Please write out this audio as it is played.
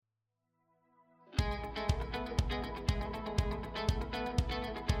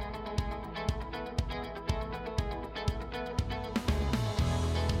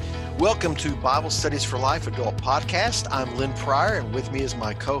Welcome to Bible Studies for Life Adult Podcast. I'm Lynn Pryor, and with me is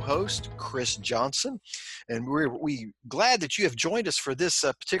my co-host, Chris Johnson. And we're glad that you have joined us for this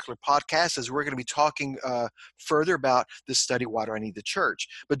particular podcast, as we're going to be talking further about this study, Why Do I Need the Church?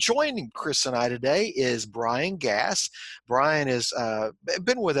 But joining Chris and I today is Brian Gass. Brian has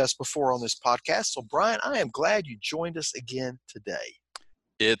been with us before on this podcast. So Brian, I am glad you joined us again today.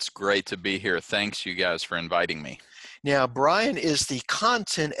 It's great to be here. Thanks, you guys, for inviting me. Now, Brian is the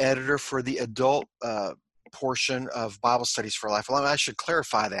content editor for the adult portion of Bible Studies for Life. Well, I should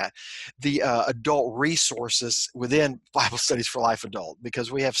clarify that. The adult resources within Bible Studies for Life Adult,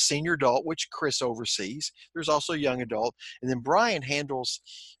 because we have senior adult, which Chris oversees. There's also young adult. And then Brian handles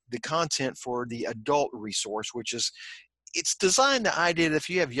the content for the adult resource, which is, it's designed the idea that if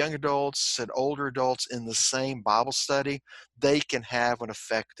you have young adults and older adults in the same Bible study, they can have an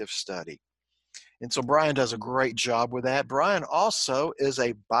effective study. And so Brian does a great job with that. Brian also is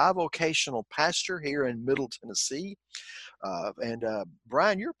a bivocational pastor here in Middle Tennessee.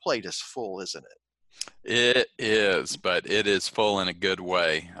 Brian, your plate is full, isn't it? It is, but it is full in a good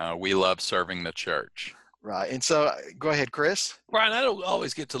way. We love serving the church. Right. And so go ahead, Chris. Brian, I don't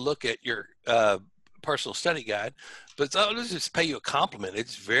always get to look at your personal study guide, but let's just pay you a compliment.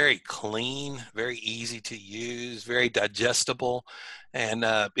 It's very clean, very easy to use, very digestible. And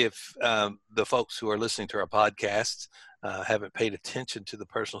if the folks who are listening to our podcasts haven't paid attention to the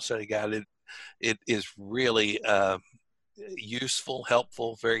personal study guide, it is really useful,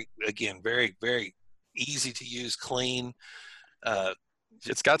 helpful, very, very easy to use, clean.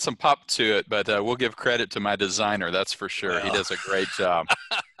 It's got some pop to it, but we'll give credit to my designer. That's for sure. Well, he does a great job.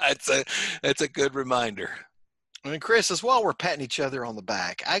 It's a good reminder. I mean, Chris, as well, we're patting each other on the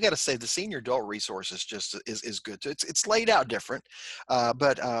back. I got to say, the senior adult resources just is good too. It's laid out different,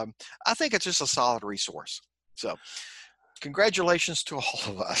 but I think it's just a solid resource. So, congratulations to all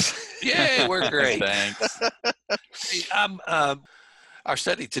of us. Yay, we're great. Thanks. Our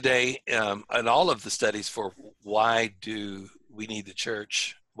study today, and all of the studies for why do we need the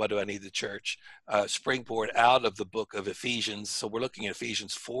church, why do I need the church, springboard out of the book of Ephesians. So we're looking at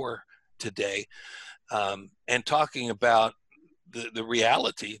Ephesians 4 today, and talking about the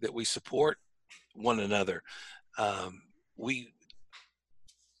reality that we support one another. We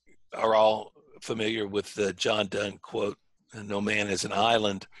are all familiar with the John Donne quote, "No man is an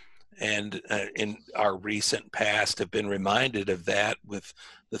island," and in our recent past have been reminded of that with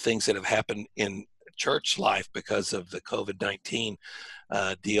the things that have happened in church life because of the COVID-19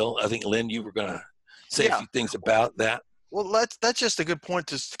 deal. I think, Lynn, you were going to say a few things about that. Well, that's just a good point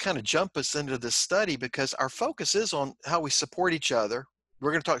to kind of jump us into this study, because our focus is on how we support each other.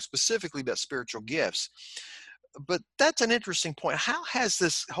 We're going to talk specifically about spiritual gifts. But that's an interesting point. How has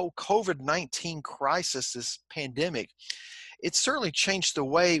this whole COVID-19 crisis, this pandemic, it's certainly changed the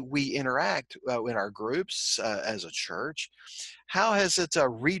way we interact in our groups as a church. How has it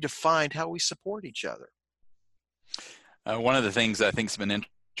redefined how we support each other? One of the things I think has been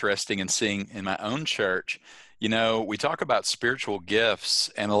interesting in seeing in my own church, we talk about spiritual gifts,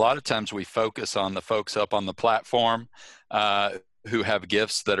 and a lot of times we focus on the folks up on the platform who have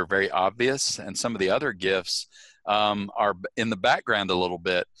gifts that are very obvious, and some of the other gifts are in the background a little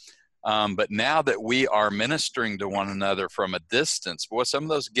bit. But now that we are ministering to one another from a distance, some of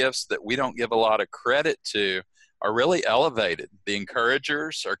those gifts that we don't give a lot of credit to are really elevated. The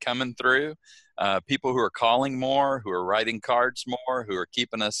encouragers are coming through, people who are calling more, who are writing cards more, who are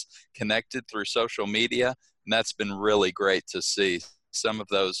keeping us connected through social media. And that's been really great to see. Some of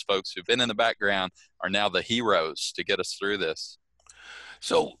those folks who've been in the background are now the heroes to get us through this.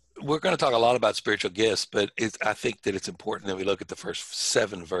 So we're going to talk a lot about spiritual gifts, but I think that it's important that we look at the first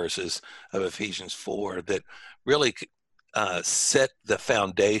 7 verses of Ephesians 4 that really set the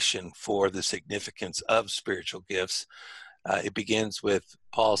foundation for the significance of spiritual gifts. It begins with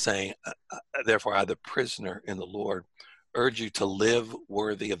Paul saying, "Therefore I, the prisoner in the Lord, urge you to live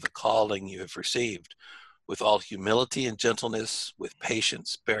worthy of the calling you have received, with all humility and gentleness, with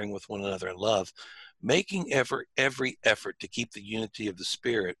patience, bearing with one another in love, making every effort to keep the unity of the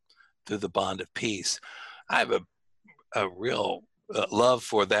Spirit through the bond of peace." I have a real love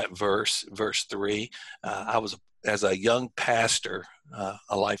for that verse 3. I was, as a young pastor,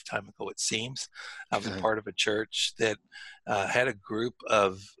 a lifetime ago it seems, I was a part of a church that had a group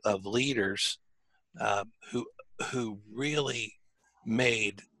of leaders who really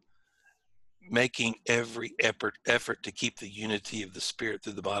making every effort to keep the unity of the Spirit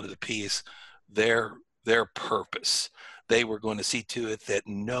through the bond of the peace their purpose. They were going to see to it that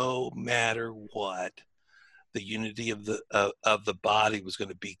no matter what, the unity of the body was going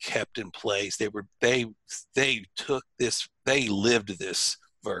to be kept in place. They took this, they lived this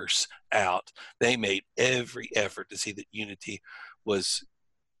verse out. They made every effort to see that unity was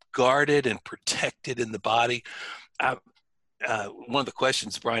guarded and protected in the body. One of the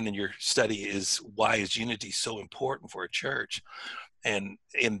questions, Brian, in your study is, why is unity so important for a church? And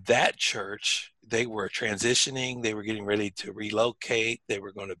in that church, they were transitioning. They were getting ready to relocate. They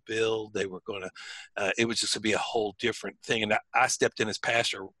were going to build. They were going to, it was just to be a whole different thing. And I stepped in as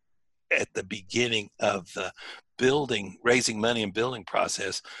pastor at the beginning of the building, raising money and building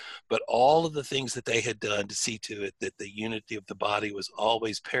process. But all of the things that they had done to see to it that the unity of the body was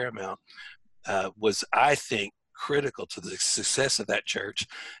always paramount was, I think, critical to the success of that church.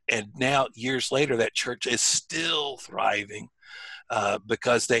 And now, years later, that church is still thriving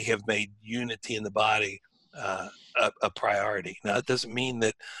because they have made unity in the body a priority. Now, it doesn't mean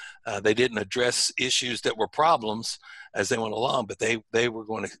that they didn't address issues that were problems as they went along, but they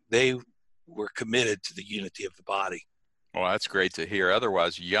were committed to the unity of the body. Well, that's great to hear.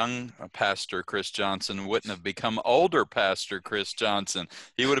 Otherwise, young Pastor Chris Johnson wouldn't have become older Pastor Chris Johnson.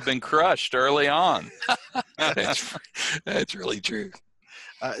 He would have been crushed early on. That's really true.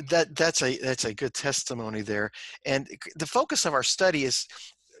 That's a good testimony there. And the focus of our study is,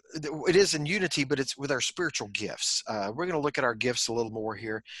 it is in unity, but it's with our spiritual gifts. We're going to look at our gifts a little more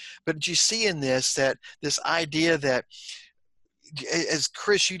here. But did you see in this idea that, as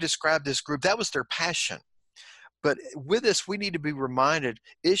Chris, you described this group, that was their passion. But with this, we need to be reminded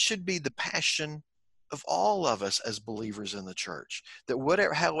it should be the passion of all of us as believers in the church,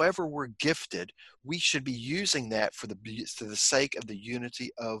 that however we're gifted, we should be using that for the sake of the unity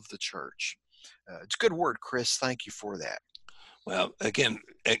of the church. It's a good word, Chris. Thank you for that. Well, again,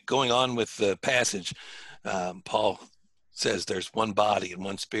 going on with the passage, Paul says there's one body and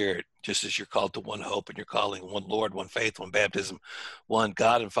one spirit, just as you're called to one hope and you're calling, one Lord, one faith, one baptism, one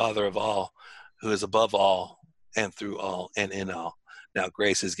God and Father of all, who is above all and through all and in all. Now,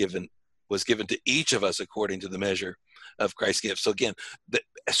 grace was given to each of us according to the measure of Christ's gift. So again,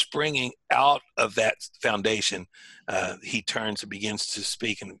 springing out of that foundation, he turns and begins to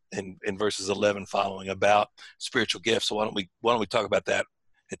speak in verses 11 following about spiritual gifts. So why don't we talk about that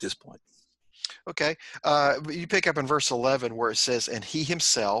at this point? Okay. You pick up in verse 11 where it says, and he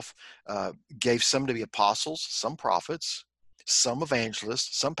himself gave some to be apostles, some prophets, some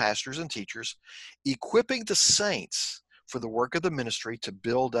evangelists, some pastors and teachers, equipping the saints for the work of the ministry to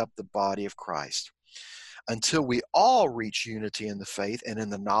build up the body of Christ, until we all reach unity in the faith and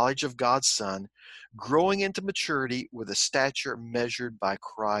in the knowledge of God's Son, growing into maturity with a stature measured by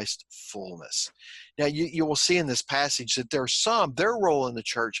Christ's fullness. Now, you will see in this passage that their role in the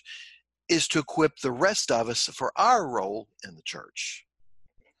church is to equip the rest of us for our role in the church.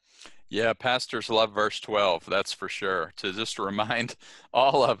 Yeah, pastors love verse 12, that's for sure. To just remind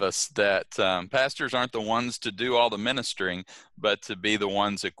all of us that pastors aren't the ones to do all the ministering, but to be the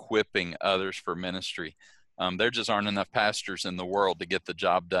ones equipping others for ministry. There just aren't enough pastors in the world to get the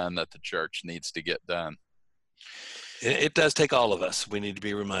job done that the church needs to get done. It does take all of us. We need to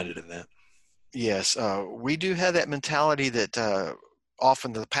be reminded of that. Yes, we do have that mentality that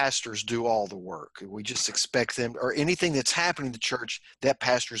often the pastors do all the work. We just expect them, or anything that's happening in the church, that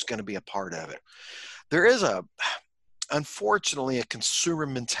pastor is going to be a part of it. There is unfortunately, a consumer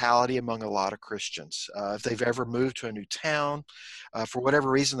mentality among a lot of Christians. If they've ever moved to a new town, for whatever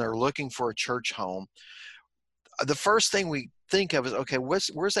reason, they're looking for a church home. The first thing we think of is, okay,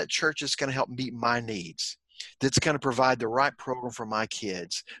 where's that church that's going to help meet my needs? That's going to provide the right program for my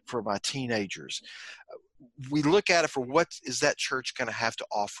kids, for my teenagers. We look at it for what is that church going to have to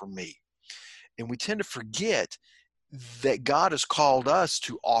offer me? And we tend to forget that God has called us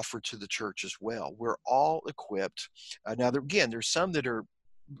to offer to the church as well. We're all equipped. Now, again, there's some that are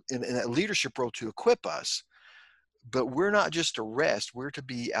in that leadership role to equip us, but we're not just to rest. We're to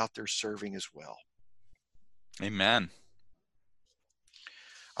be out there serving as well. Amen.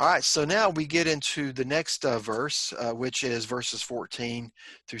 All right, so now we get into the next verse, which is verses 14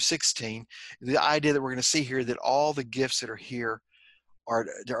 through 16. The idea that we're going to see here that all the gifts that are here are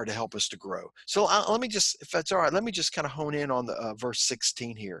to help us to grow. So let me just, if that's all right, let me just kind of hone in on the verse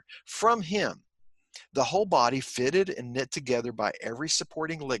 16 here. From him, the whole body, fitted and knit together by every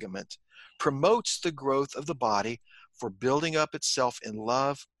supporting ligament, promotes the growth of the body for building up itself in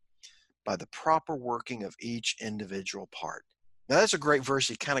love by the proper working of each individual part. Now, that's a great verse.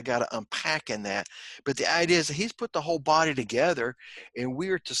 You kind of got to unpack in that. But the idea is that he's put the whole body together, and we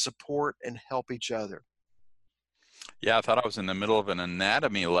are to support and help each other. Yeah, I thought I was in the middle of an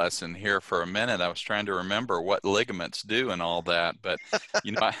anatomy lesson here for a minute. I was trying to remember what ligaments do and all that. But,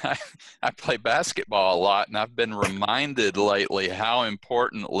 you know, I play basketball a lot, and I've been reminded lately how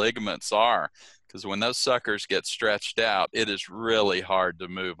important ligaments are. because when those suckers get stretched out, it is really hard to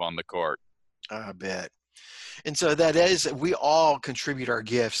move on the court. I bet. And so that is, we all contribute our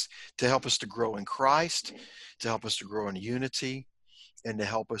gifts to help us to grow in Christ, to help us to grow in unity, and to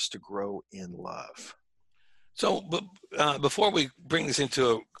help us to grow in love. So before we bring this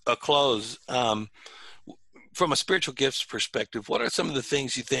into a close, from a spiritual gifts perspective, what are some of the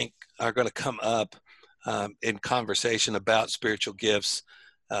things you think are going to come up in conversation about spiritual gifts,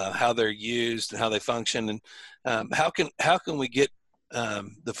 how they're used and how they function, and how can we get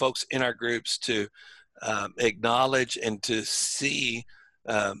the folks in our groups to acknowledge and to see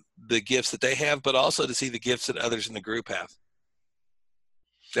the gifts that they have, but also to see the gifts that others in the group have?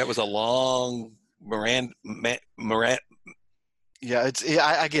 That was a long Yeah,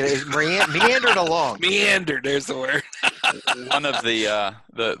 I get it. It's meandered along. Meandered, there's the word. One of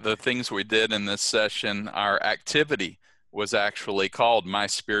the things we did in this session, our activity was actually called My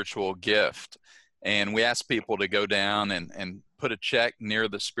Spiritual Gift. And we asked people to go down and put a check near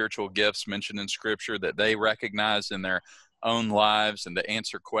the spiritual gifts mentioned in Scripture that they recognize in their own lives, and to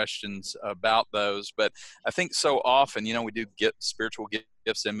answer questions about those. But I think so often, we do get spiritual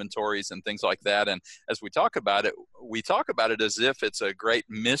gifts inventories and things like that. And as we talk about it as if it's a great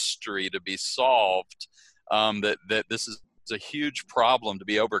mystery to be solved, that this is a huge problem to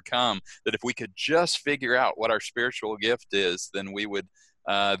be overcome, that if we could just figure out what our spiritual gift is, then we would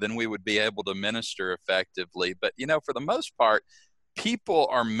be able to minister effectively. But, for the most part, people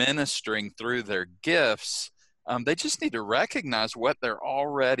are ministering through their gifts. They just need to recognize what they're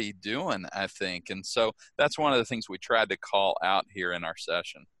already doing, I think. And so that's one of the things we tried to call out here in our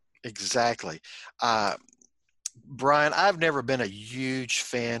session. Exactly. Brian, I've never been a huge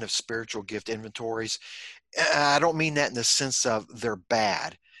fan of spiritual gift inventories. I don't mean that in the sense of they're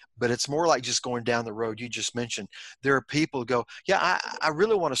bad, but it's more like just going down the road you just mentioned. There are people who go, yeah, I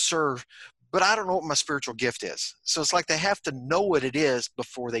really want to serve, but I don't know what my spiritual gift is. So it's like they have to know what it is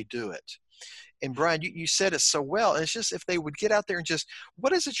before they do it. And Brian, you said it so well. And it's just, if they would get out there and just,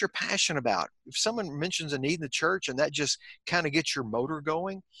 what is it you're passionate about? If someone mentions a need in the church and that just kind of gets your motor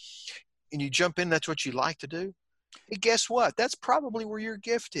going and you jump in, that's what you like to do. And guess what? That's probably where your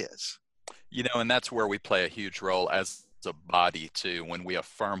gift is. And that's where we play a huge role as a body too, when we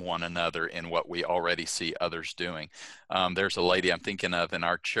affirm one another in what we already see others doing. There's a lady I'm thinking of in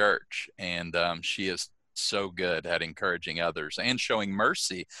our church, and she is so good at encouraging others and showing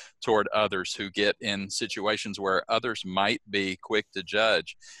mercy toward others who get in situations where others might be quick to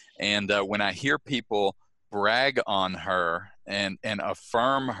judge. And when I hear people brag on her and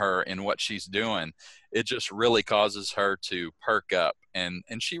affirm her in what she's doing, it just really causes her to perk up, and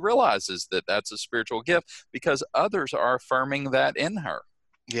she realizes that that's a spiritual gift because others are affirming that in her.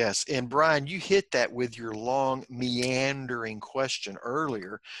 Yes. And Brian, you hit that with your long meandering question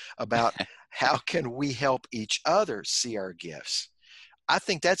earlier about how can we help each other see our gifts? I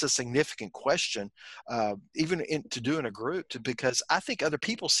think that's a significant question, even to do in a group, because I think other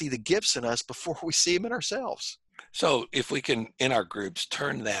people see the gifts in us before we see them in ourselves. So if we can, in our groups,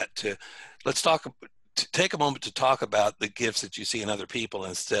 turn that to, take a moment to talk about the gifts that you see in other people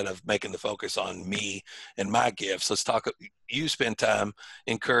instead of making the focus on me and my gifts. Let's talk, you spend time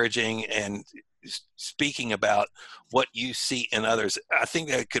encouraging and speaking about what you see in others. I think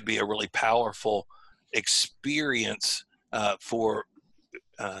that could be a really powerful experience for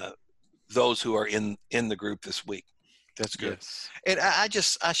those who are in the group this week. That's good. Yes. And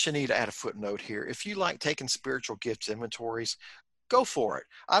I should need to add a footnote here. If you like taking spiritual gifts inventories, go for it.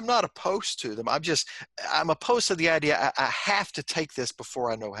 I'm not opposed to them. I'm opposed to the idea I have to take this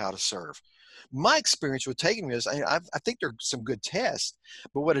before I know how to serve. My experience with taking them is I think there are some good tests,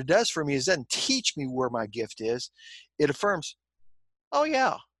 but what it does for me is it doesn't teach me where my gift is. It affirms, oh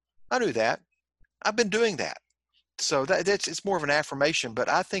yeah, I knew that. I've been doing that. So it's more of an affirmation, but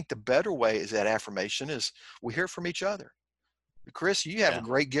I think the better way is that affirmation is we hear from each other. Chris, you have a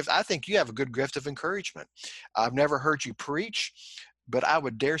great gift. I think you have a good gift of encouragement. I've never heard you preach, but I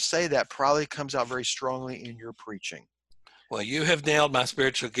would dare say that probably comes out very strongly in your preaching. Well, you have nailed my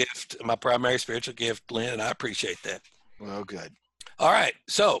spiritual gift, my primary spiritual gift, Lynn, and I appreciate that. Well, good. All right.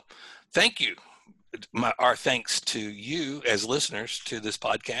 So thank you. Our thanks to you as listeners to this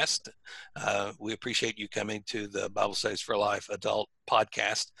podcast. We appreciate you coming to the Bible Studies for Life adult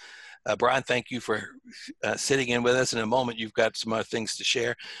podcast. Brian, thank you for sitting in with us. In a moment, you've got some other things to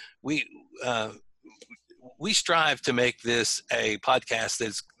share. We strive to make this a podcast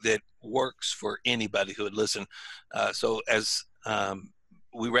that works for anybody who would listen. So as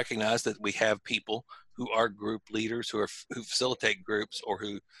we recognize that we have people who are group leaders, who facilitate groups, or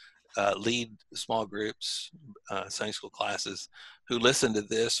who lead small groups, Sunday school classes, who listen to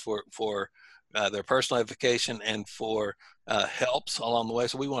this for their personal edification and for helps along the way.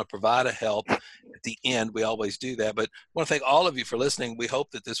 So we want to provide a help at the end. We always do that. But I want to thank all of you for listening. We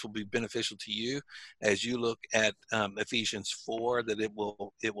hope that this will be beneficial to you as you look at Ephesians 4, that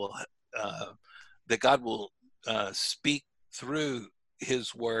that God will speak through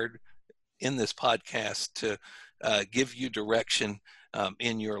His Word in this podcast to give you direction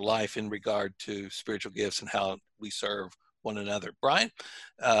in your life in regard to spiritual gifts and how we serve one another. Brian,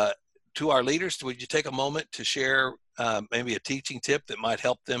 to our leaders, would you take a moment to share maybe a teaching tip that might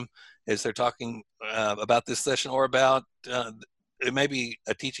help them as they're talking about this session, or about it may be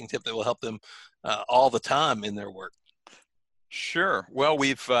a teaching tip that will help them all the time in their work? Sure. Well,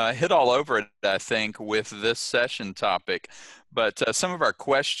 we've hit all over it, I think, with this session topic, but some of our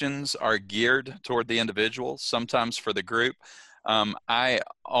questions are geared toward the individual, sometimes for the group. I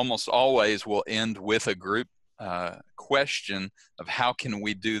almost always will end with a group question of how can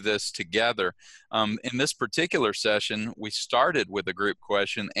we do this together. In this particular session, we started with a group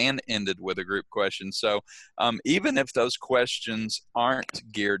question and ended with a group question. So even if those questions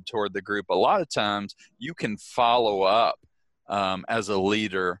aren't geared toward the group, a lot of times you can follow up as a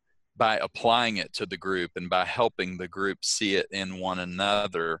leader by applying it to the group and by helping the group see it in one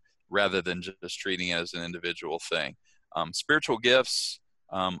another rather than just treating it as an individual thing. Spiritual gifts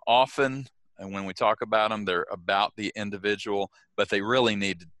often, and when we talk about them, they're about the individual, but they really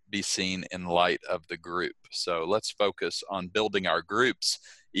need to be seen in light of the group. So let's focus on building our groups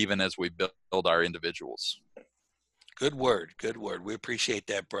even as we build our individuals. Good word. Good word. We appreciate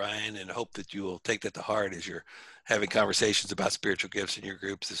that, Brian, and hope that you will take that to heart as you're having conversations about spiritual gifts in your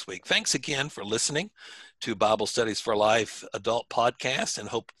groups this week. Thanks again for listening to Bible Studies for Life Adult Podcast, and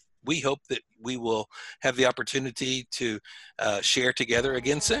we hope that we will have the opportunity to share together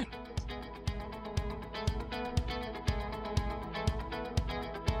again soon.